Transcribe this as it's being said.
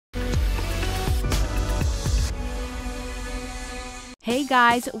Hey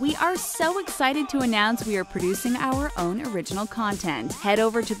guys, we are so excited to announce we are producing our own original content. Head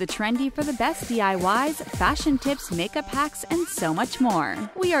over to The Trendy for the best DIYs, fashion tips, makeup hacks, and so much more.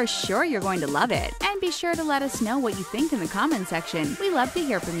 We are sure you're going to love it. And be sure to let us know what you think in the comment section. We love to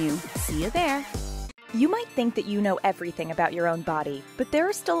hear from you. See you there. You might think that you know everything about your own body, but there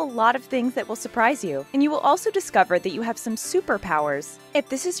are still a lot of things that will surprise you, and you will also discover that you have some superpowers. If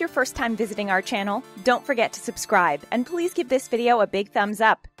this is your first time visiting our channel, don't forget to subscribe, and please give this video a big thumbs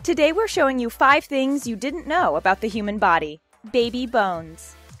up. Today we're showing you 5 things you didn't know about the human body. Baby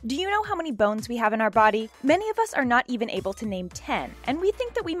bones. Do you know how many bones we have in our body? Many of us are not even able to name 10, and we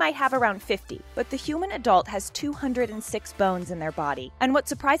think that we might have around 50. But the human adult has 206 bones in their body. And what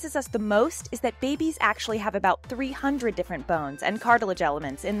surprises us the most is that babies actually have about 300 different bones and cartilage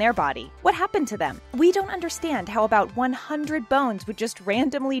elements in their body. What happened to them? We don't understand how about 100 bones would just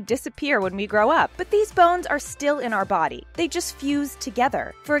randomly disappear when we grow up. But these bones are still in our body. They just fuse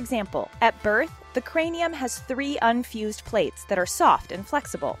together. For example, at birth, the cranium has 3 unfused plates that are soft and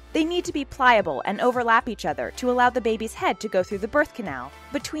flexible. They need to be pliable and overlap each other to allow the baby's head to go through the birth canal.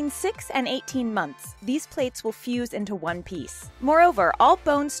 Between 6 and 18 months, these plates will fuse into one piece. Moreover, all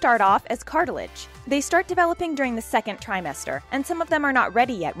bones start off as cartilage. They start developing during the 2nd trimester, and some of them are not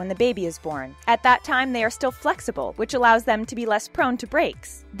ready yet when the baby is born. At that time, they are still flexible, which allows them to be less prone to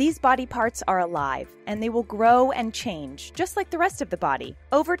breaks. These body parts are alive, and they will grow and change, just like the rest of the body.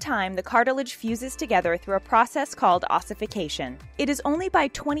 Over time, the cartilage fuses together through a process called ossification. It is only by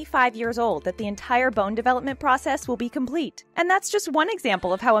 25 years old that the entire bone development process will be complete. And that's just one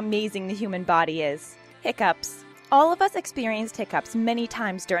example of how amazing the human body is. Hiccups. All of us experienced hiccups many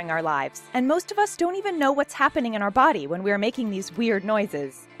times during our lives, and most of us don't even know what's happening in our body when we are making these weird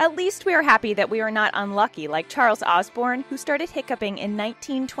noises. At least we are happy that we are not unlucky like Charles Osborne, who started hiccuping in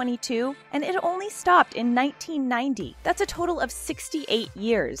 1922, and it only stopped in 1990. That's a total of 68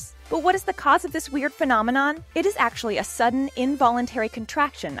 years. But what is the cause of this weird phenomenon? It is actually a sudden, involuntary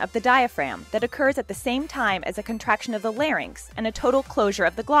contraction of the diaphragm that occurs at the same time as a contraction of the larynx and a total closure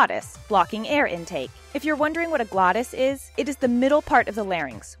of the glottis, blocking air intake. If you're wondering what a glottis is, it is the middle part of the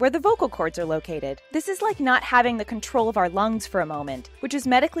larynx, where the vocal cords are located. This is like not having the control of our lungs for a moment, which is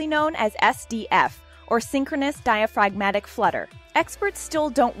medically known as SDF, or synchronous diaphragmatic flutter. Experts still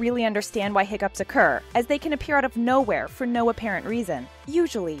don't really understand why hiccups occur, as they can appear out of nowhere for no apparent reason.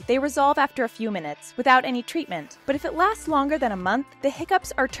 Usually, they resolve after a few minutes, without any treatment. But if it lasts longer than a month, the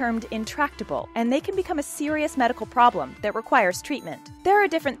hiccups are termed intractable, and they can become a serious medical problem that requires treatment. There are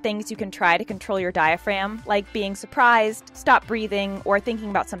different things you can try to control your diaphragm, like being surprised, stop breathing, or thinking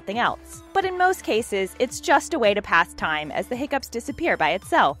about something else. But in most cases, it's just a way to pass time as the hiccups disappear by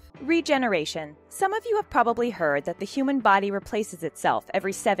itself. Regeneration. Some of you have probably heard that the human body replaces itself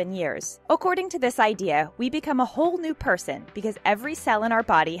every 7 years. According to this idea, we become a whole new person because every cell in our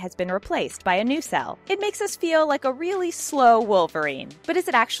body has been replaced by a new cell. It makes us feel like a really slow Wolverine. But is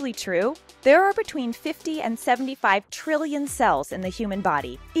it actually true? There are between 50 and 75 trillion cells in the human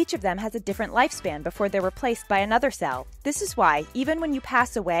body. Each of them has a different lifespan before they're replaced by another cell. This is why, even when you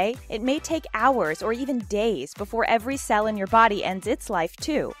pass away, it may take hours or even days before every cell in your body ends its life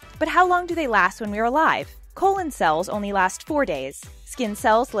too. But how long do they last when we're alive? Colon cells only last 4 days. Skin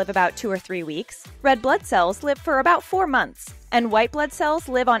cells live about 2 or 3 weeks. Red blood cells live for about 4 months. And white blood cells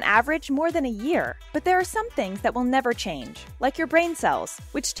live on average more than a year. But there are some things that will never change, like your brain cells,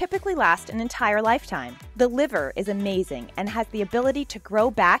 which typically last an entire lifetime. The liver is amazing and has the ability to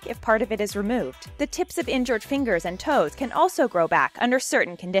grow back if part of it is removed. The tips of injured fingers and toes can also grow back under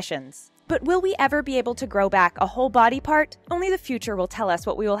certain conditions. But will we ever be able to grow back a whole body part? Only the future will tell us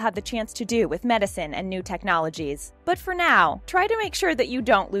what we will have the chance to do with medicine and new technologies. But for now, try to make sure that you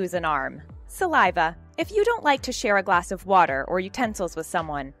don't lose an arm. Saliva. If you don't like to share a glass of water or utensils with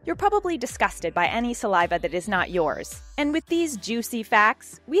someone, you're probably disgusted by any saliva that is not yours. And with these juicy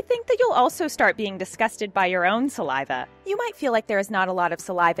facts, we think that you'll also start being disgusted by your own saliva. You might feel like there is not a lot of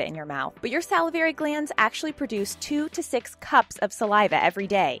saliva in your mouth, but your salivary glands actually produce 2 to 6 cups of saliva every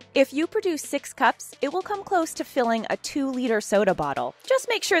day. If you produce 6 cups, it will come close to filling a 2-liter soda bottle. Just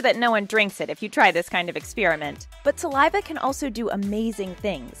make sure that no one drinks it if you try this kind of experiment. But saliva can also do amazing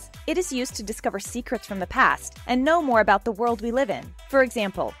things. It is used to discover secrets from the past and know more about the world we live in. For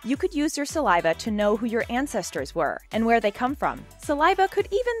example, you could use your saliva to know who your ancestors were and where they come from. Saliva could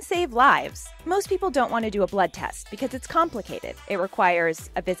even save lives. Most people don't want to do a blood test because it's complicated. It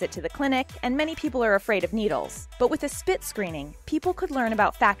requires a visit to the clinic, and many people are afraid of needles. But with a spit screening, people could learn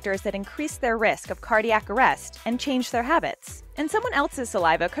about factors that increase their risk of cardiac arrest and change their habits. And someone else's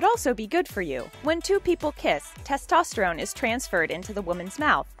saliva could also be good for you. When two people kiss, testosterone is transferred into the woman's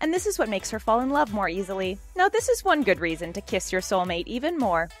mouth, and this is what makes her fall in love more easily. Now, this is one good reason to kiss your soulmate even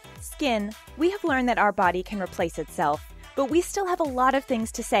more. Skin. We have learned that our body can replace itself. But we still have a lot of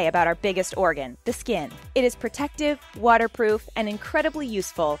things to say about our biggest organ, the skin. It is protective, waterproof, and incredibly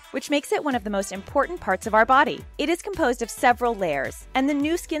useful, which makes it one of the most important parts of our body. It is composed of several layers, and the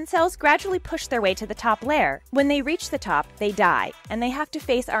new skin cells gradually push their way to the top layer. When they reach the top, they die, and they have to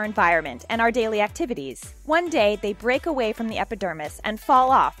face our environment and our daily activities. One day, they break away from the epidermis and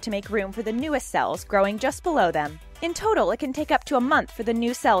fall off to make room for the newest cells growing just below them. In total, it can take up to a month for the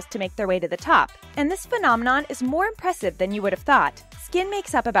new cells to make their way to the top. And this phenomenon is more impressive than you would have thought. Skin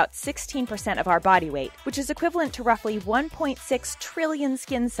makes up about 16% of our body weight, which is equivalent to roughly 1.6 trillion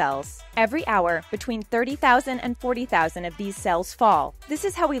skin cells. Every hour, between 30,000 and 40,000 of these cells fall. This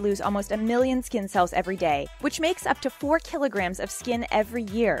is how we lose almost 1 million skin cells every day, which makes up to 4 kilograms of skin every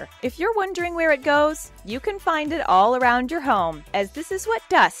year. If you're wondering where it goes, you can find it all around your home, as this is what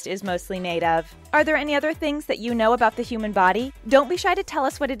dust is mostly made of. Are there any other things that you know about the human body? Don't be shy to tell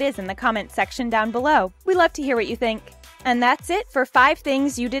us what it is in the comment section down below. We love to hear what you think. And that's it for 5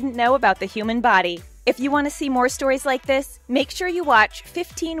 things you didn't know about the human body. If you want to see more stories like this, make sure you watch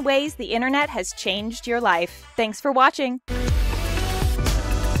 15 Ways the Internet Has Changed Your Life. Thanks for watching.